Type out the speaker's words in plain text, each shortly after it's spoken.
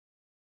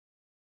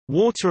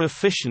Water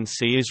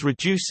efficiency is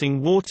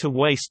reducing water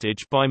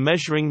wastage by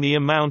measuring the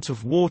amount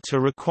of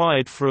water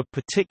required for a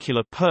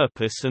particular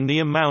purpose and the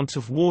amount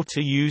of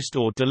water used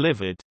or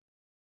delivered.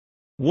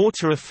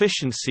 Water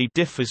efficiency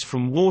differs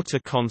from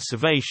water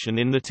conservation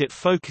in that it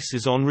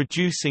focuses on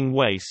reducing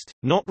waste,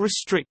 not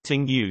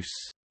restricting use.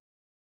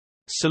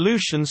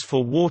 Solutions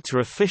for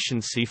water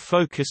efficiency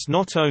focus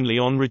not only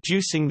on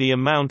reducing the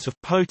amount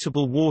of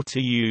potable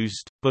water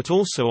used, but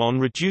also on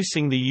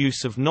reducing the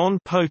use of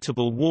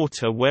non-potable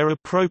water where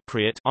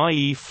appropriate,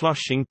 i.e.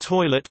 flushing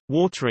toilet,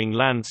 watering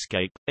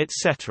landscape,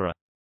 etc.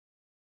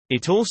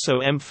 It also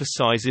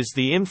emphasizes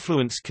the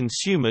influence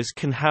consumers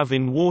can have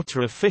in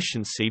water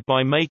efficiency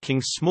by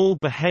making small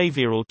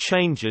behavioral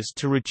changes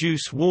to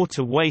reduce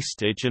water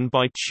wastage and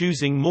by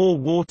choosing more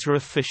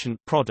water-efficient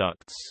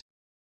products.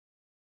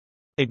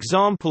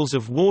 Examples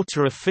of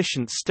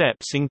water-efficient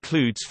steps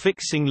includes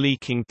fixing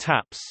leaking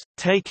taps,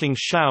 taking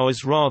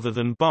showers rather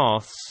than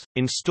baths,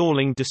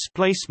 installing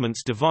displacement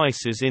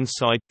devices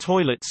inside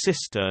toilet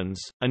cisterns,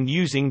 and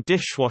using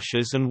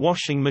dishwashers and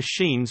washing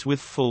machines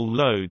with full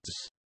loads.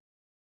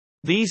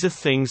 These are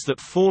things that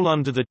fall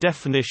under the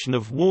definition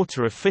of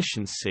water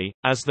efficiency,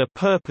 as their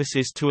purpose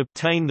is to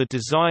obtain the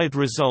desired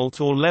result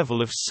or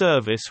level of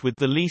service with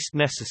the least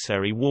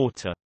necessary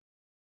water.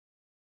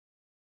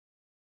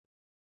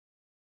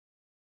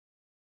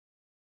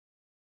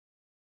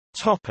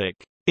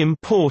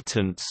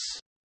 Importance.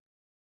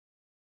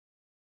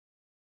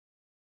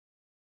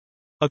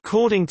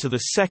 According to the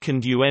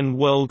second UN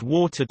World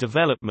Water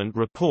Development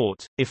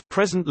Report, if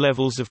present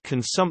levels of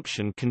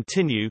consumption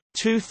continue,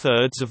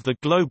 2/3 of the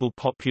global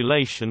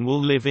population will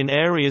live in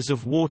areas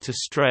of water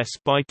stress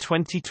by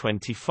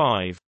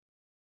 2025.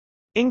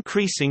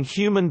 Increasing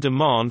human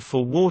demand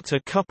for water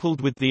coupled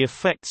with the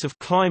effects of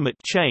climate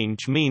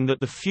change mean that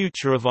the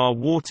future of our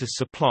water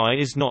supply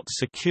is not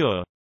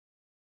secure.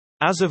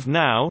 As of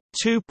now,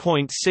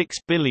 2.6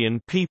 billion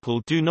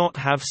people do not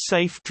have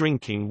safe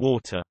drinking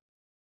water.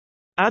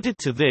 Added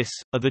to this,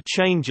 are the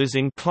changes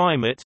in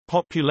climate,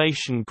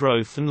 population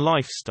growth and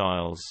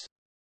lifestyles.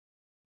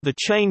 The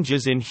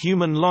changes in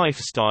human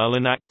lifestyle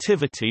and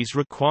activities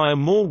require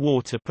more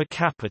water per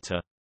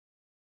capita.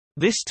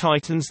 This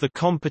tightens the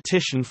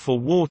competition for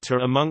water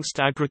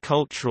amongst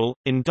agricultural,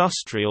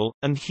 industrial,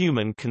 and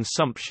human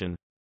consumption.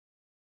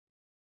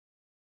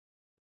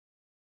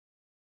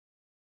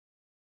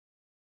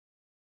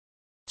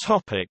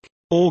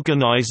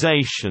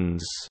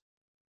 Organizations.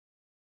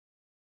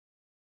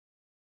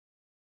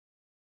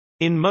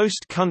 In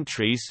most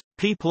countries,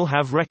 people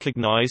have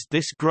recognized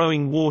this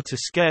growing water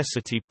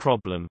scarcity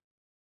problem.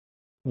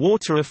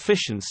 Water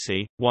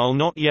efficiency, while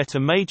not yet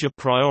a major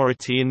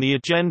priority in the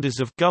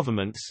agendas of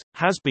governments,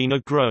 has been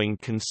a growing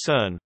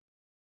concern.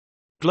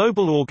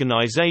 Global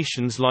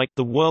organizations like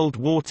the World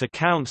Water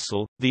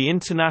Council, the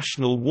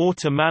International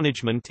Water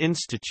Management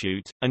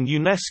Institute, and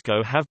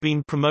UNESCO have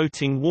been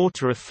promoting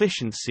water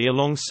efficiency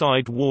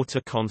alongside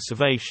water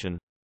conservation.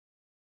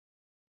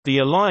 The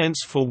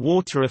Alliance for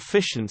Water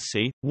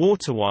Efficiency,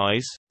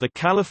 WaterWise, the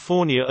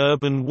California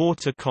Urban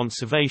Water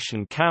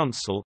Conservation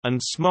Council,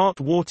 and Smart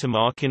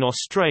Watermark in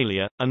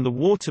Australia, and the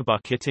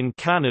Waterbucket in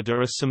Canada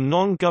are some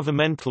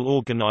non-governmental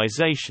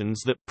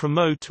organizations that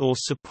promote or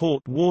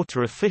support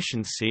water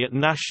efficiency at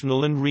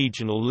national and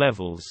regional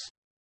levels.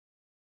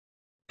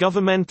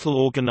 Governmental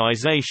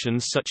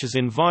organizations such as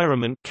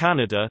Environment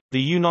Canada, the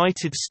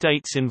United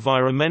States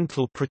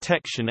Environmental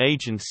Protection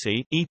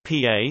Agency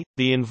 (EPA),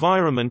 the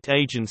Environment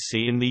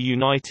Agency in the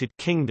United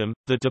Kingdom,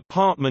 the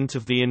Department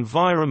of the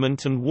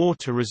Environment and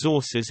Water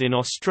Resources in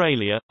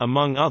Australia,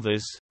 among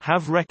others,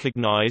 have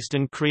recognized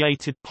and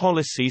created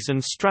policies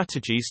and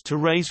strategies to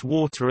raise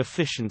water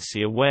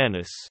efficiency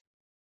awareness.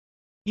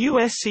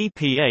 US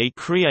EPA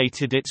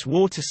created its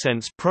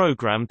WaterSense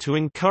program to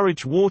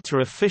encourage water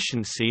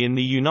efficiency in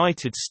the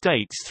United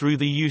States through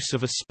the use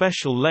of a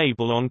special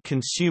label on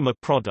consumer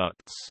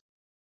products.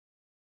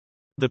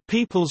 The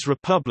People's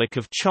Republic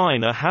of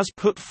China has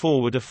put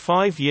forward a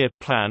 5-year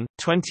plan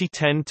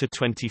 2010 to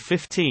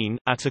 2015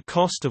 at a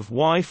cost of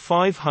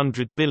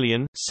 $500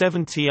 billion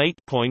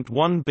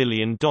 $78.1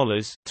 billion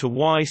to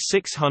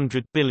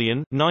 $600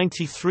 billion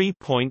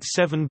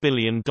 $93.7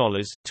 billion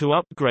to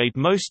upgrade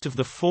most of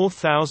the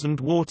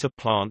 4,000 water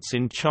plants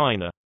in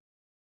China.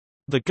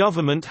 The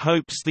government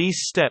hopes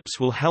these steps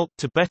will help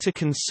to better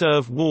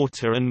conserve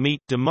water and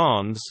meet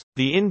demands.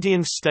 The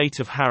Indian state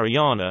of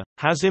Haryana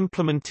has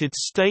implemented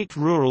State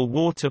Rural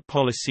Water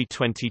Policy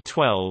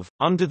 2012.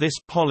 Under this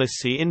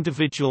policy,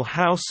 individual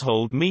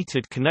household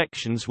metered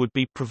connections would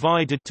be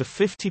provided to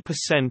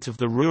 50% of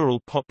the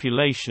rural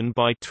population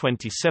by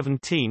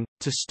 2017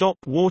 to stop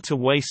water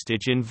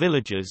wastage in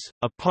villages.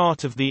 A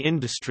part of the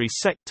industry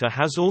sector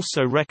has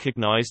also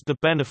recognized the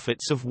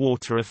benefits of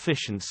water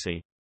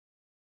efficiency.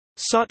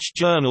 Such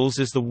journals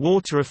as the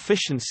Water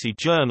Efficiency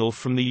Journal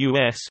from the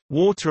US,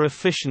 Water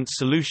Efficient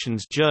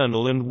Solutions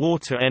Journal and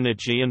Water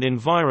Energy and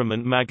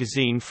Environment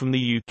magazine from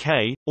the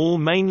UK, all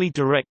mainly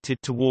directed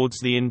towards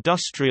the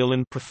industrial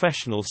and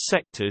professional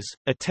sectors,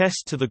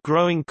 attest to the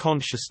growing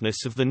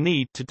consciousness of the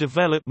need to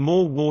develop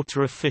more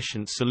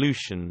water-efficient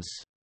solutions.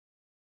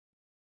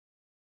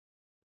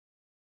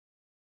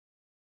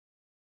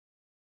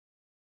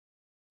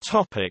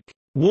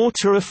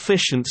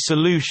 Water-efficient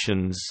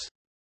solutions.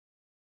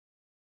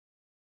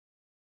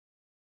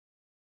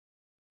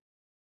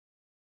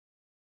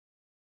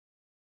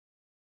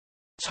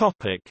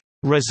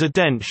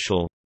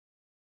 Residential.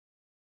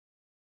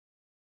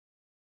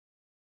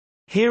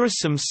 Here are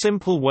some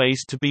simple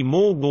ways to be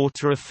more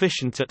water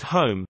efficient at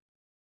home.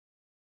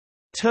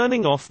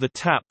 Turning off the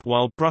tap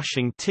while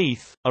brushing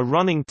teeth. A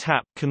running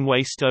tap can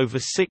waste over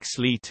 6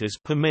 liters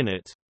per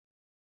minute.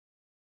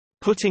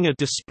 Putting a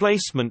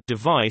displacement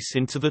device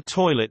into the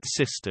toilet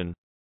cistern.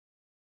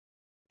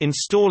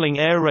 Installing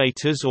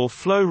aerators or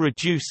flow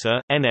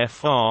reducer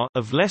 (NFR)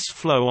 of less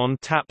flow on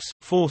taps,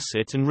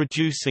 faucet and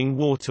reducing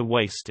water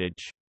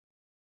wastage.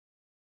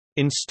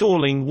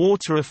 Installing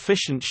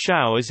water-efficient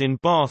showers in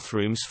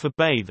bathrooms for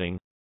bathing.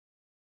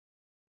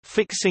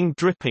 Fixing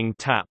dripping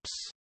taps.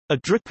 A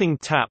dripping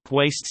tap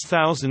wastes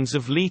thousands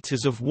of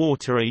liters of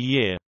water a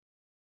year.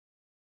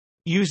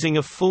 Using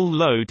a full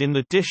load in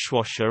the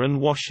dishwasher and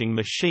washing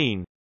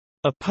machine.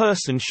 A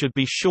person should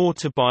be sure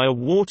to buy a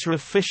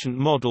water-efficient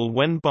model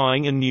when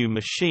buying a new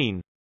machine.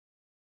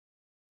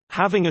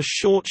 Having a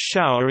short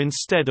shower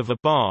instead of a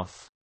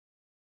bath.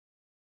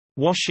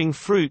 Washing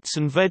fruits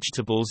and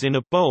vegetables in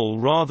a bowl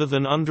rather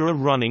than under a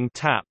running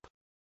tap.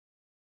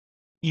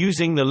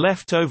 Using the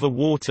leftover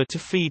water to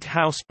feed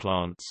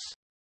houseplants.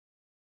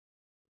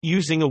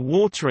 Using a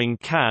watering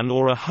can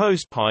or a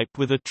hosepipe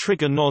with a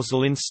trigger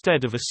nozzle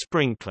instead of a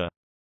sprinkler.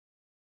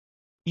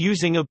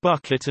 Using a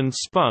bucket and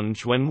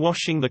sponge when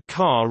washing the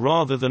car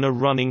rather than a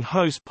running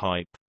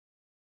hosepipe.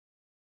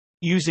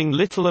 Using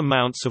little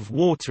amounts of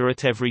water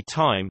at every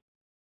time.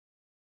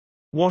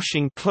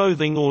 Washing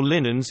clothing or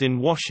linens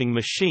in washing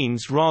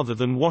machines rather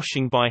than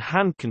washing by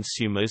hand.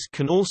 Consumers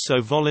can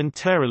also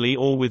voluntarily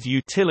or with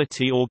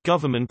utility or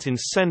government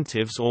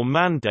incentives or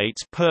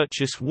mandates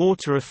purchase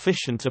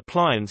water-efficient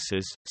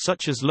appliances,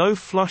 such as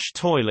low-flush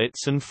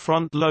toilets and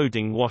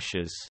front-loading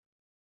washers.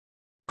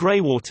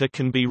 Greywater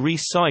can be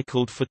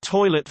recycled for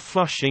toilet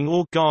flushing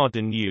or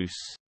garden use.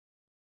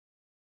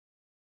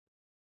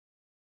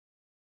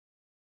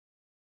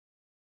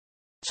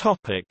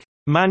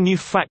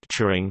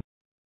 Manufacturing.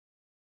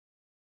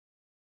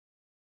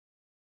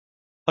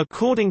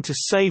 According to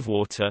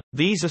SaveWater,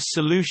 these are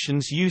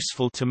solutions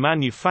useful to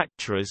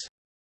manufacturers: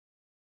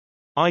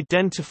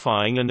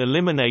 identifying and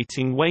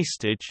eliminating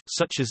wastage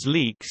such as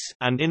leaks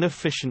and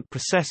inefficient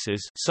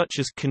processes such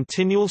as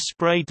continual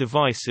spray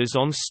devices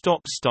on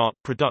stop-start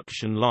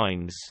production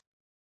lines.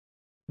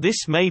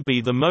 This may be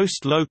the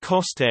most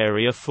low-cost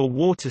area for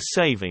water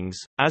savings,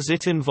 as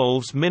it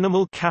involves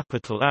minimal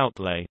capital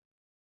outlay.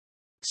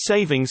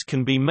 Savings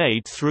can be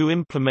made through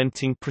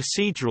implementing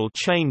procedural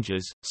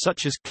changes,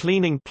 such as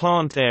cleaning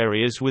plant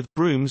areas with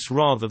brooms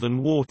rather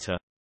than water.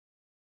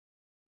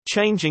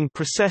 Changing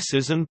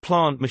processes and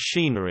plant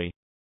machinery.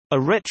 A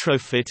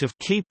retrofit of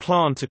key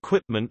plant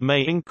equipment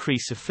may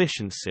increase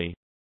efficiency.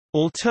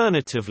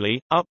 Alternatively,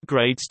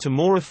 upgrades to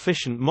more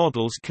efficient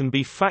models can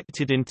be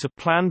factored into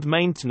planned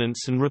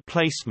maintenance and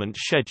replacement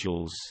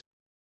schedules.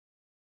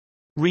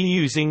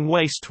 Reusing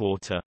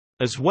wastewater.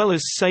 As well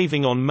as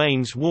saving on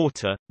mains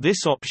water,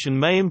 this option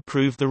may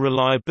improve the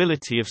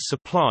reliability of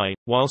supply,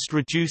 whilst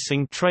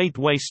reducing trade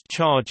waste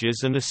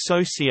charges and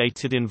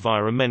associated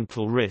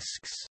environmental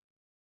risks.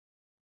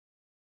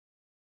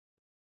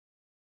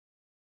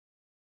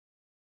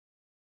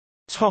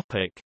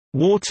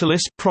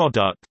 Waterless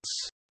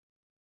products.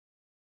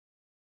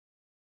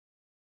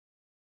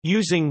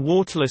 Using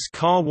waterless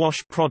car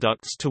wash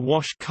products to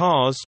wash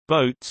cars,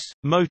 boats,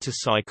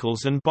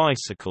 motorcycles and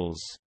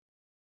bicycles.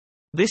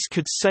 This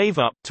could save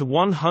up to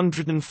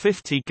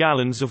 150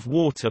 gallons of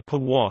water per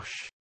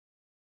wash.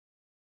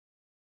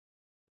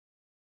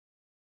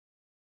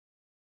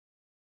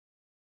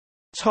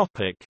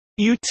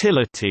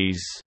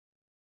 Utilities.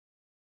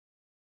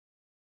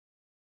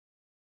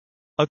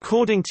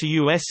 According to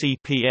US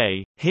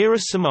EPA, here are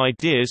some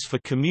ideas for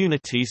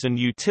communities and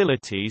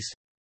utilities.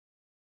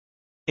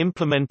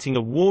 Implementing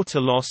a water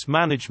loss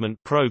management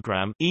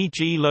program,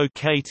 e.g.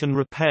 locate and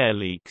repair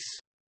leaks.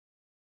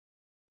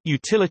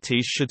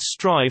 Utilities should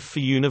strive for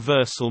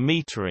universal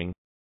metering.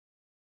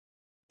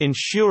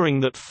 Ensuring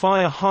that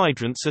fire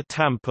hydrants are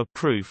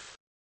tamper-proof.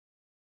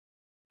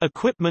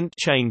 Equipment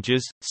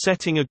changes,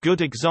 setting a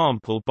good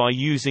example by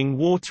using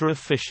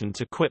water-efficient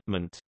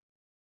equipment.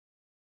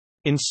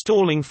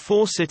 Installing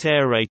faucet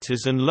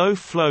aerators and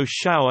low-flow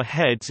shower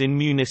heads in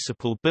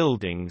municipal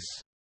buildings.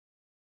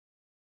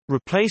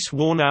 Replace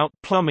worn-out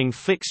plumbing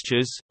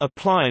fixtures,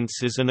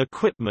 appliances and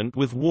equipment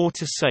with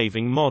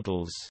water-saving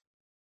models.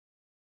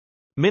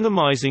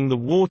 Minimizing the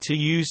water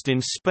used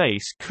in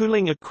space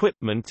cooling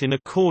equipment in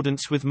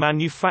accordance with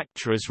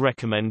manufacturers'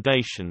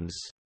 recommendations.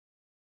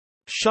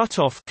 Shut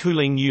off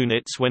cooling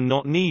units when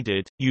not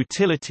needed.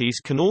 Utilities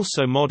can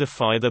also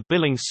modify the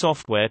billing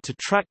software to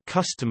track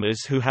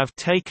customers who have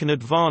taken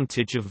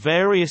advantage of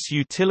various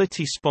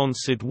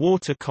utility-sponsored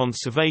water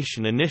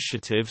conservation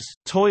initiatives,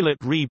 toilet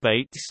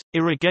rebates,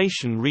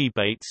 irrigation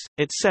rebates,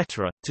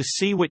 etc., to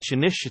see which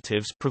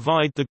initiatives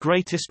provide the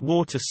greatest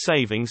water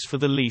savings for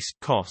the least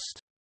cost.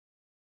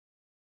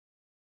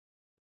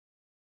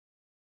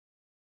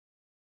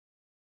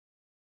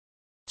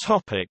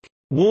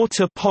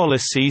 Water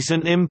policies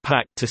and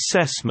impact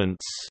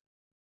assessments.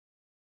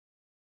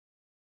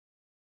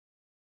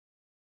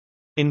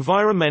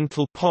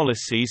 Environmental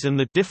policies and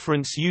the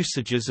different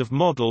usages of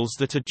models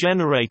that are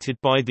generated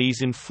by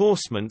these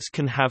enforcements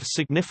can have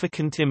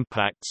significant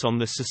impacts on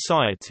the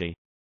society.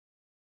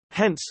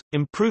 Hence,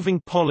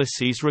 improving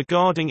policies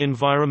regarding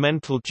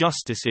environmental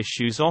justice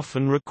issues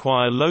often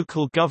require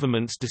local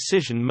governments'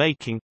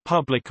 decision-making,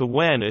 public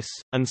awareness,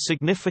 and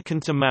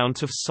significant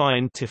amount of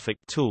scientific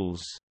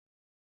tools.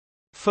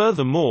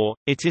 Furthermore,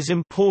 it is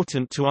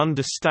important to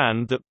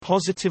understand that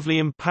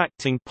positively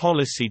impacting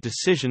policy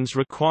decisions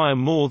require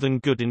more than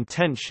good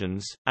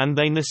intentions, and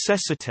they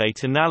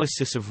necessitate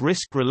analysis of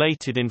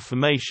risk-related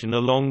information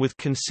along with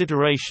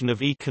consideration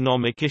of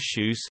economic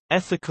issues,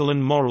 ethical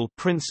and moral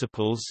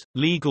principles,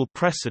 legal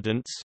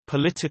precedents,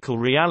 political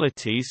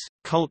realities,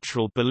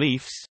 cultural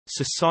beliefs,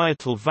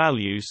 societal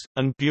values,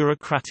 and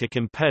bureaucratic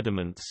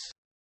impediments.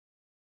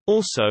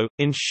 Also,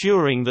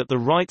 ensuring that the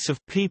rights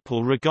of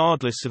people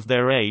regardless of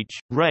their age,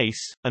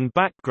 race, and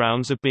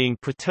backgrounds are being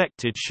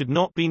protected should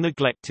not be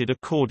neglected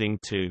according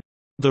to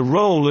the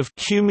role of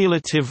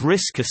cumulative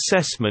risk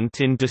assessment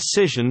in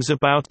decisions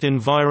about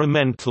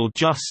environmental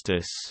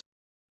justice.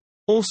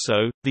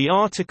 Also, the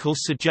article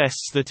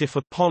suggests that if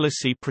a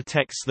policy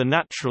protects the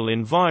natural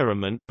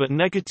environment but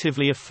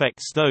negatively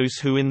affects those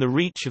who in the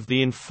reach of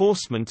the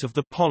enforcement of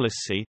the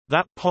policy,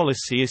 that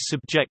policy is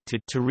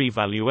subjected to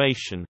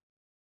revaluation.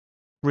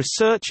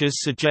 Researchers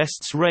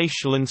suggests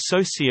racial and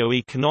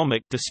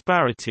socio-economic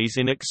disparities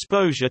in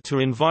exposure to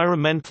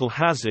environmental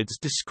hazards,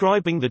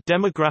 describing the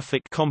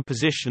demographic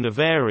composition of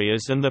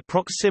areas and their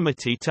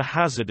proximity to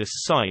hazardous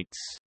sites.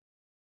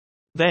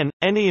 Then,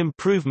 any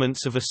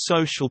improvements of a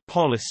social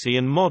policy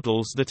and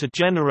models that are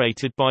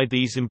generated by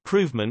these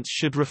improvements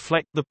should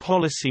reflect the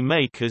policy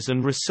makers'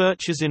 and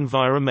researchers'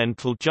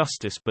 environmental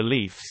justice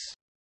beliefs.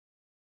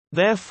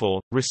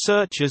 Therefore,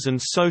 researchers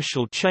and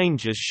social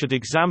changers should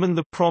examine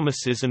the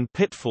promises and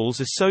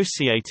pitfalls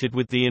associated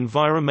with the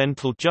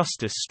environmental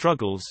justice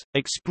struggles,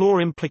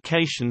 explore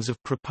implications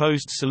of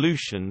proposed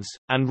solutions,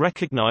 and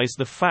recognize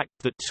the fact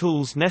that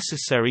tools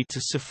necessary to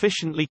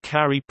sufficiently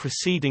carry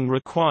preceding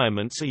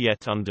requirements are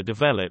yet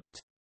underdeveloped.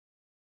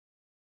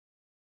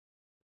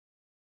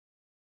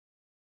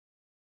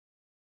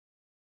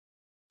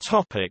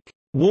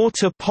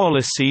 Water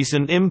policies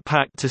and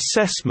impact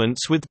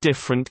assessments with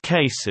different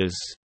cases.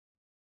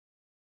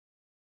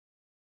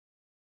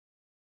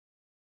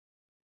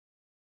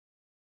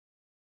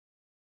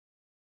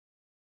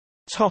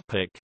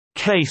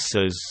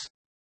 Cases.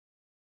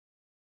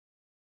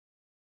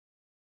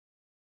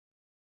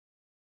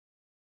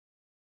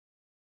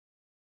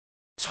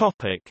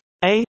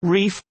 A.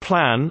 Reef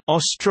Plan,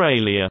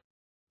 Australia.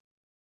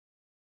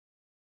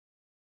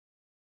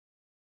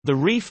 The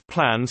Reef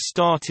Plan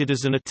started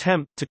as an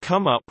attempt to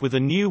come up with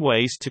new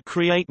ways to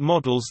create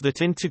models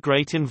that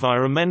integrate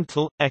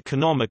environmental,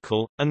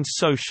 economical, and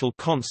social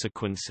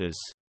consequences.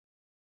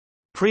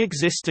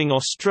 Pre-existing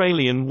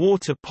Australian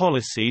water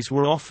policies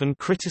were often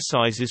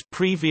criticised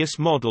previous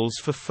models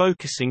for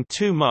focusing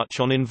too much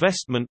on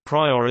investment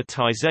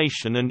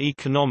prioritisation and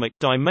economic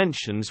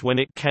dimensions when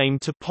it came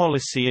to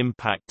policy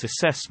impact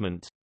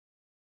assessment.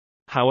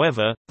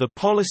 However, the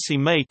policy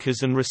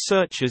makers and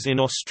researchers in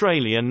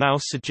Australia now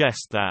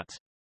suggest that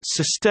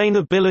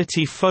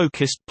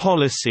sustainability-focused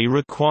policy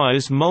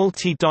requires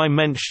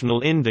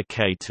multi-dimensional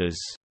indicators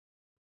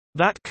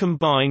that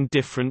combine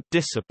different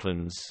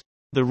disciplines.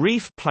 The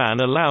Reef Plan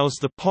allows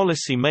the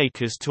policy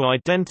makers to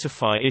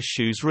identify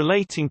issues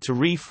relating to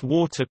reef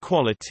water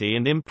quality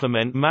and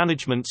implement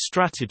management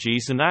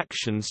strategies and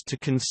actions to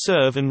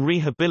conserve and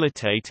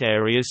rehabilitate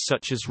areas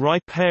such as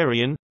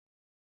riparian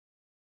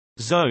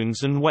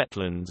zones and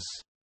wetlands.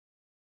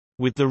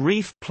 With the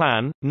Reef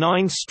Plan,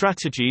 9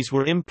 strategies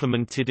were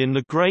implemented in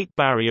the Great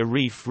Barrier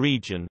Reef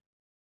region.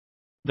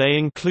 They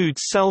include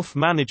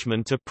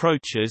self-management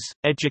approaches,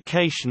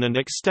 education and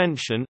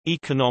extension,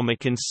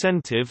 economic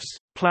incentives,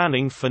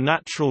 planning for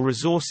natural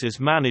resources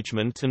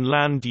management and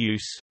land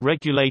use,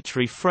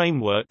 regulatory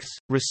frameworks,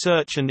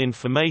 research and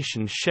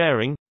information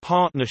sharing,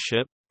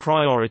 partnership,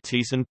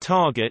 priorities and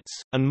targets,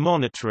 and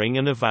monitoring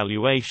and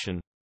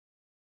evaluation.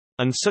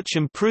 And such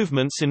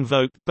improvements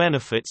invoked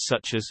benefits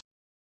such as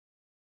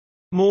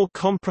more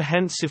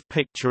comprehensive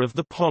picture of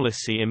the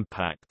policy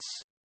impacts.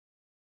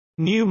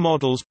 New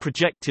models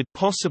projected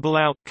possible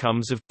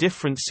outcomes of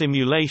different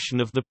simulation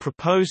of the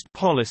proposed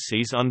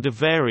policies under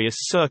various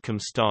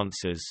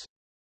circumstances.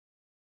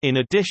 In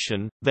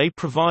addition, they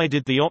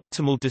provided the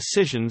optimal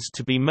decisions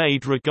to be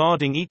made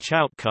regarding each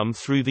outcome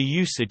through the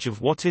usage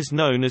of what is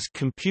known as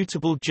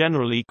computable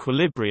general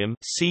equilibrium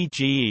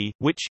 (CGE),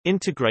 which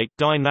integrate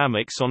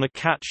dynamics on a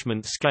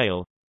catchment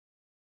scale,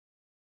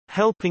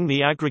 helping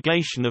the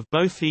aggregation of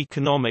both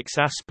economics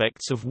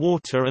aspects of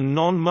water and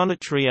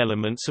non-monetary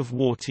elements of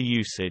water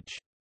usage.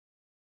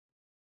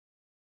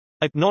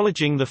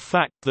 Acknowledging the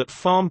fact that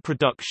farm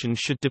production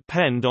should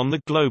depend on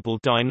the global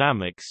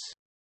dynamics.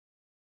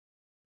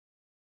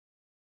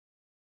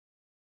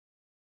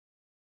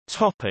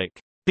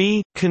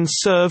 B.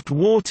 Conserved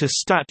Water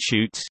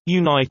Statutes,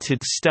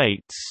 United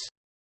States.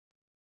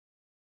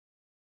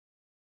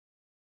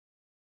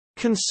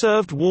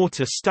 Conserved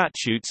water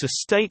statutes are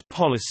state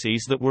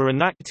policies that were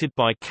enacted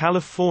by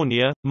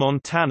California,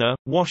 Montana,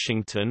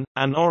 Washington,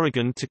 and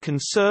Oregon to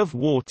conserve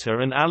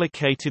water and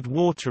allocated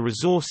water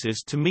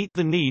resources to meet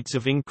the needs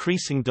of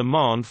increasing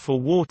demand for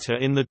water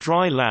in the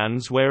dry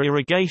lands where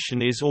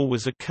irrigation is or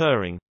was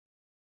occurring.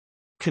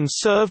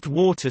 Conserved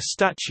water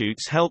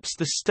statutes helps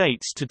the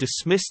states to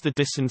dismiss the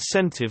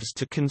disincentives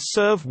to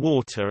conserve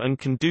water and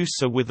can do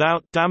so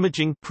without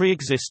damaging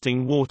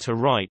pre-existing water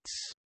rights.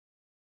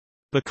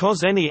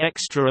 Because any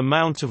extra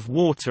amount of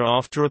water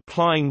after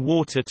applying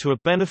water to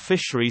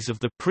beneficiaries of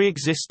the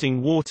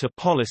pre-existing water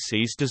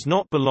policies does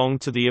not belong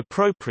to the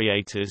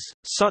appropriators,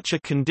 such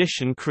a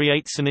condition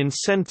creates an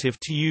incentive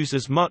to use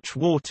as much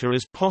water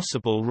as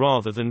possible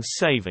rather than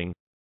saving.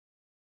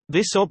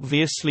 This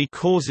obviously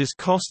causes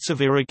costs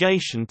of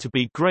irrigation to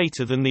be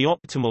greater than the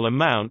optimal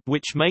amount,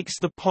 which makes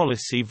the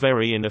policy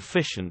very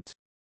inefficient.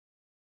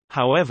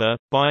 However,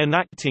 by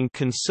enacting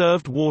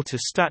conserved water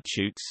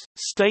statutes,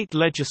 state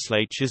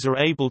legislatures are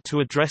able to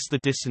address the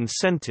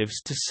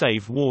disincentives to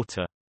save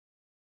water.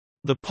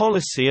 The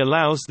policy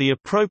allows the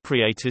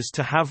appropriators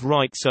to have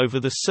rights over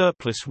the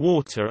surplus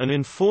water and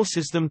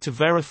enforces them to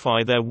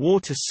verify their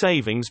water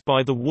savings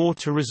by the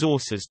Water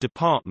Resources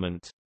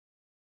Department.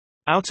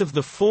 Out of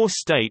the 4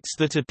 states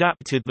that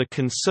adapted the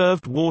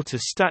conserved water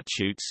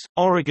statutes,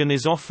 Oregon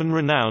is often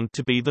renowned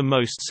to be the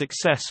most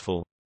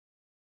successful.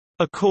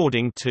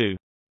 According to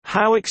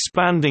How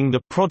Expanding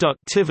the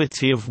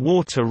Productivity of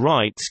Water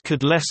Rights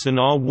Could Lessen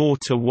Our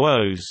Water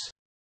Woes,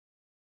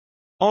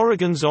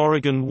 Oregon's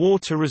Oregon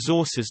Water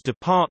Resources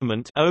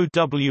Department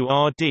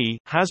 (OWRD)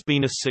 has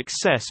been a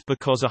success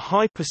because a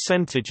high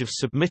percentage of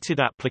submitted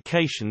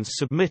applications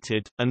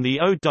submitted, and the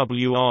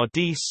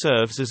OWRD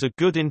serves as a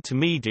good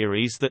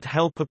intermediaries that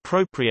help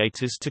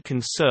appropriators to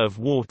conserve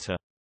water.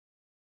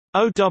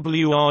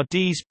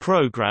 OWRD's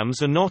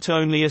programs are not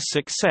only a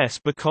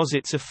success because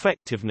its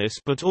effectiveness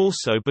but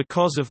also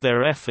because of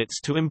their efforts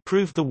to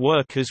improve the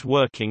workers'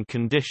 working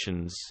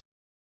conditions.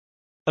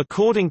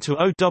 According to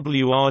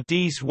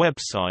OWRD's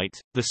website,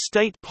 the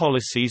state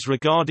policies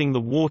regarding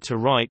the water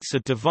rights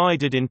are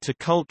divided into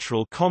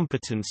cultural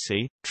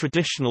competency,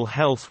 traditional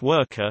health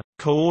worker,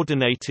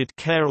 coordinated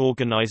care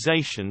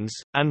organizations,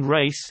 and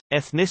race,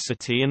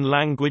 ethnicity and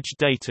language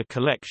data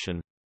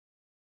collection.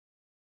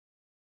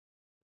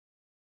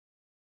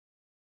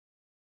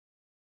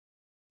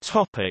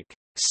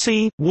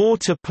 See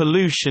water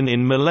pollution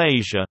in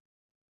Malaysia.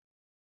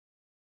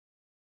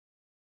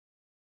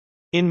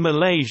 In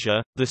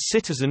Malaysia, the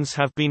citizens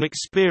have been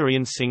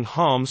experiencing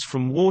harms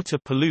from water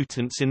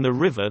pollutants in the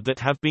river that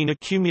have been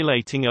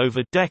accumulating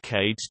over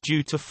decades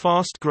due to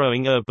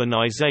fast-growing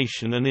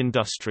urbanization and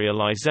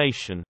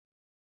industrialization.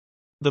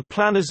 The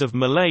planners of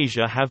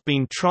Malaysia have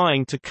been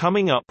trying to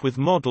coming up with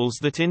models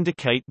that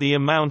indicate the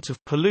amount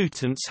of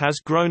pollutants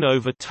has grown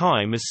over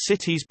time as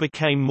cities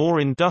became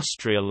more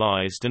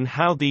industrialized and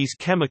how these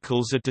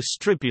chemicals are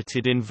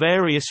distributed in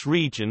various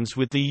regions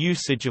with the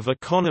usage of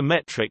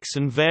econometrics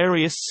and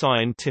various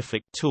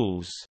scientific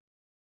tools.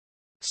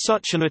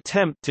 Such an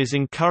attempt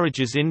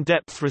encourages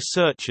in-depth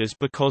researchers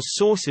because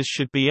sources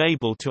should be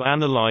able to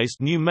analyze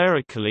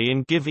numerically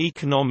and give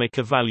economic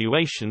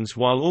evaluations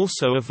while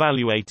also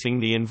evaluating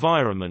the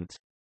environment.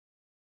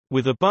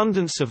 With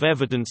abundance of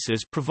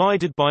evidences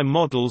provided by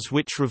models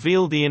which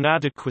reveal the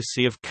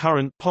inadequacy of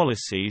current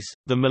policies,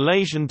 the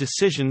Malaysian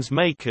decisions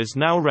makers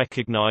now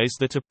recognize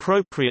that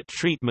appropriate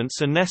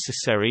treatments are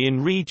necessary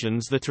in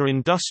regions that are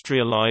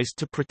industrialized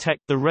to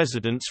protect the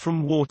residents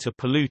from water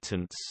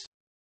pollutants.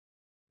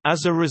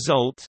 As a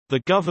result, the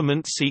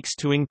government seeks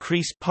to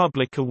increase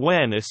public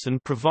awareness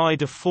and provide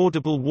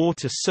affordable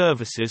water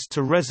services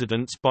to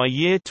residents by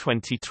year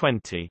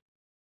 2020.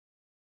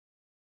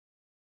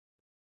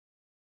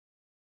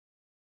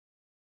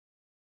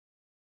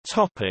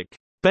 Topic: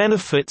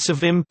 Benefits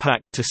of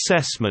impact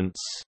assessments.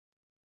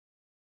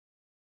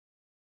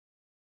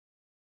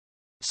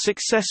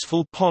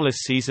 Successful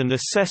policies and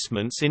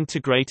assessments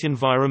integrate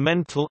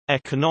environmental,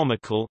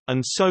 economical,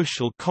 and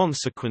social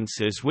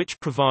consequences, which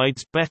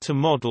provides better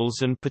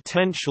models and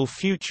potential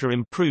future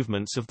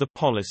improvements of the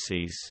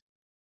policies.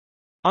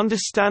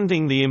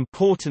 Understanding the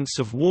importance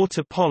of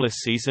water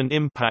policies and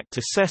impact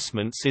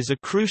assessments is a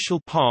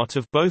crucial part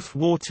of both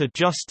water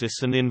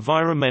justice and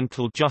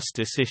environmental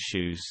justice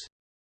issues.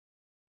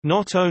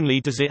 Not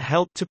only does it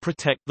help to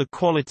protect the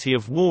quality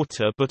of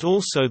water but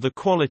also the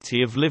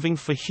quality of living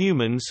for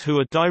humans who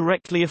are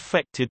directly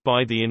affected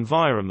by the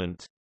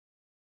environment.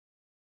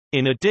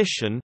 In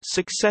addition,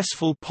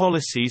 successful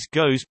policies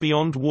goes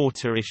beyond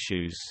water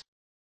issues.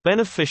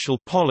 Beneficial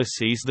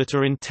policies that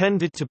are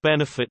intended to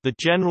benefit the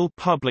general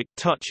public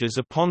touches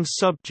upon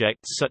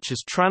subjects such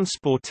as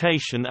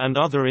transportation and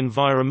other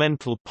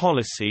environmental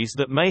policies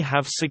that may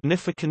have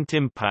significant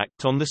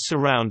impact on the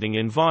surrounding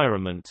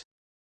environment.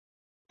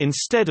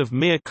 Instead of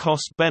mere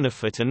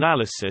cost-benefit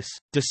analysis,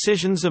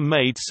 decisions are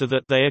made so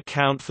that they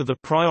account for the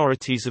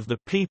priorities of the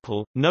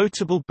people.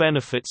 Notable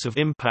benefits of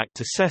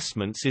impact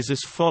assessments is as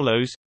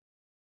follows: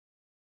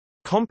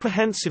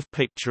 comprehensive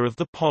picture of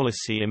the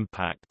policy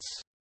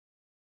impacts.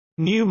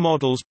 New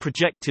models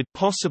projected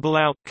possible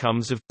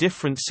outcomes of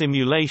different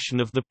simulation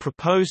of the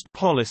proposed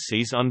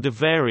policies under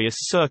various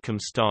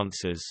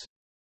circumstances.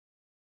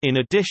 In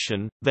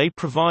addition, they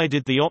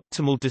provided the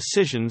optimal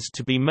decisions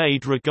to be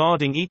made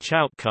regarding each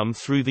outcome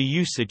through the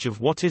usage of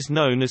what is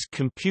known as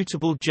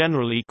computable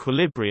general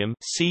equilibrium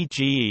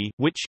 (CGE),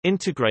 which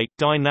integrate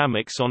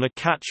dynamics on a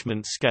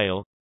catchment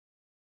scale.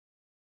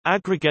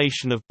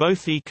 Aggregation of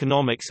both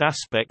economics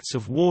aspects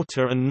of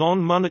water and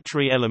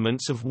non-monetary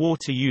elements of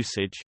water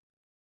usage.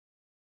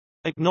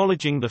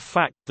 Acknowledging the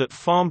fact that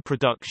farm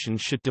production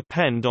should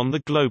depend on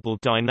the global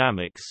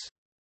dynamics.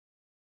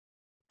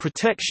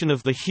 Protection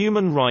of the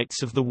human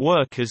rights of the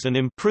workers and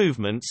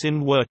improvements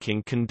in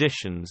working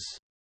conditions.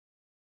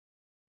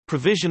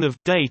 Provision of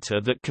data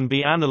that can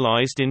be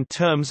analyzed in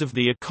terms of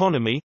the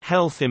economy,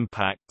 health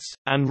impacts,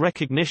 and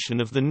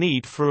recognition of the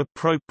need for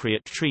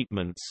appropriate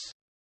treatments.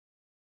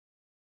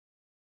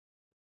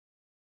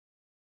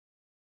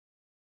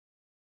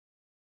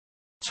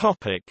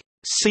 Topic.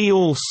 See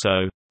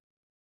also: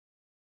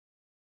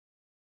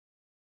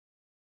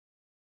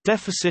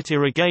 deficit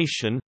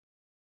irrigation,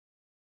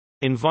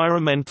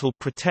 environmental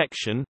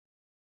protection,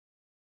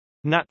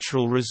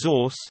 natural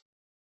resource,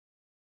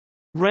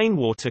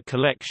 rainwater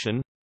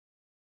collection,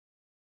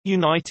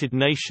 United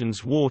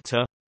Nations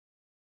water,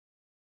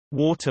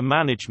 water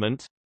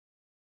management,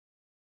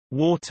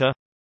 water,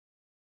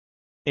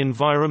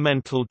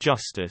 environmental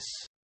justice.